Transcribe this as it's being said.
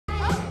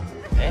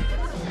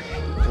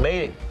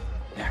made it.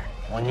 Yeah,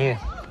 1 year.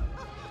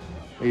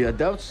 You had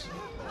doubts?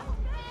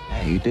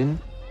 Hey, you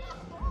didn't?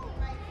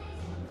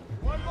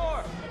 One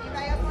more.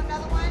 Anybody else want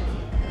another one?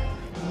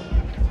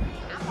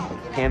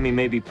 Tammy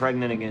may be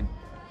pregnant again.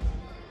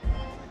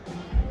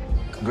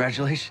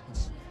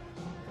 Congratulations.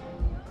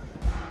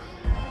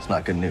 It's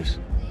not good news.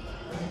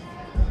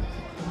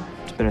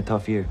 It's been a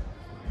tough year.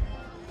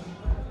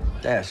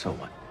 Yeah, so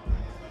what?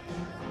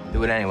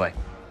 Do it anyway.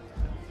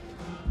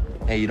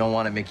 Hey, you don't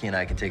want it, Mickey and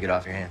I can take it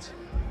off your hands.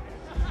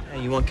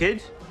 Hey, you want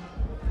kids?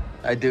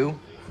 I do.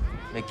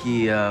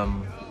 Mickey,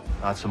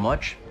 not so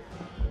much.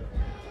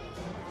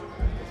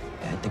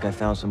 Yeah, I think I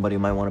found somebody who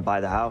might want to buy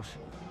the house.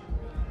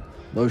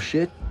 No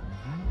shit?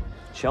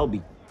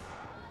 Shelby.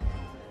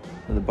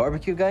 The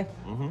barbecue guy?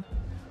 Mm-hmm.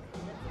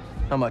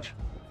 How much?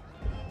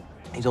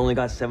 He's only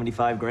got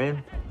 75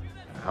 grand.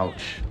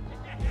 Ouch.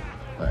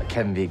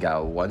 Kevin V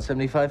got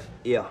 175?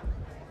 Yeah.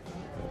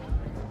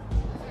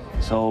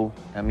 So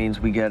that means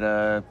we get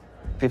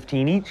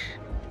 15 each?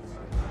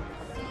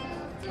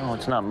 Oh,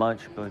 it's not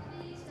much, but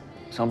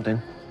something.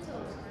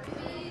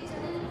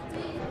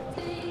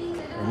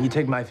 You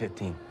take my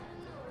 15.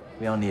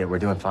 We don't need it. We're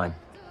doing fine.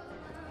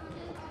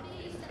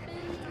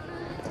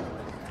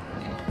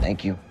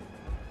 Thank you.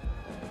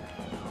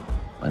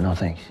 But no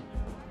thanks.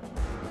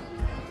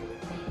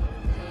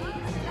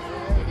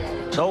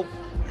 So,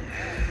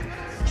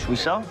 should we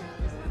sell?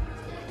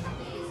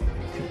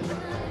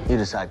 You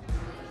decide.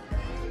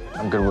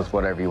 I'm good with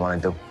whatever you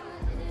want to do.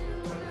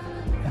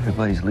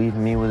 Everybody's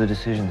leaving me with the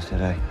decisions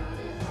today.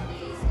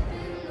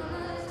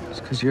 It's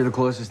because you're the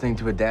closest thing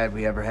to a dad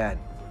we ever had.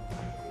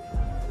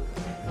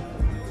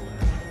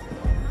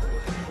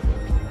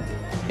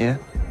 Yeah?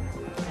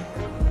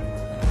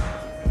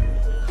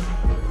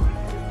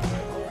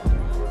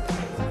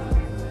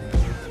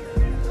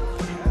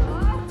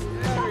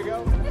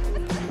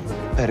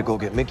 Better go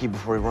get Mickey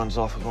before he runs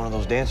off with one of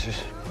those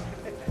dancers.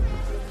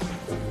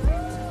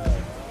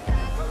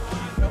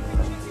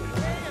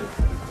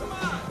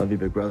 Love you,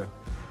 big brother.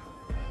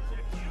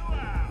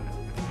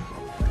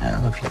 Yeah,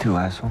 I love you too,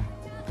 asshole.